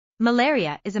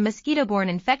Malaria is a mosquito-borne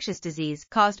infectious disease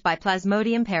caused by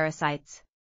Plasmodium parasites.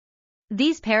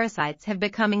 These parasites have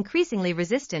become increasingly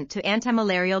resistant to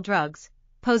antimalarial drugs,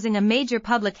 posing a major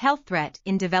public health threat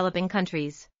in developing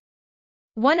countries.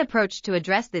 One approach to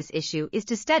address this issue is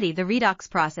to study the redox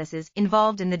processes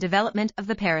involved in the development of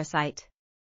the parasite.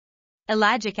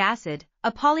 Ellagic acid,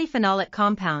 a polyphenolic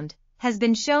compound, has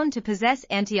been shown to possess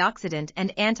antioxidant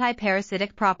and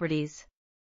anti-parasitic properties.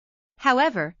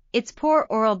 However, its poor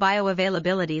oral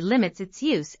bioavailability limits its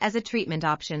use as a treatment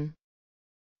option.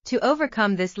 To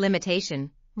overcome this limitation,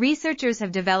 researchers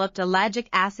have developed ellagic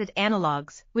acid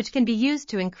analogues, which can be used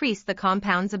to increase the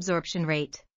compound's absorption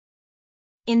rate.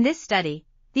 In this study,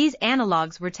 these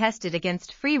analogues were tested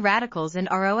against free radicals and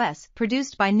ROS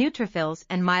produced by neutrophils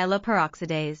and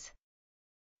myeloperoxidase.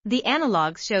 The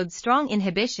analogues showed strong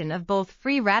inhibition of both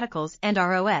free radicals and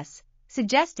ROS,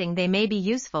 suggesting they may be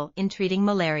useful in treating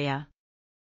malaria.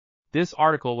 This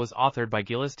article was authored by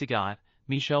Gilles, Degotte,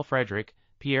 Michel, Frederich,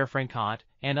 Pierre, Francotte,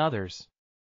 and others.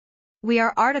 We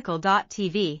are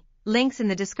RTCLTV, links in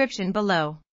the description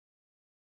below.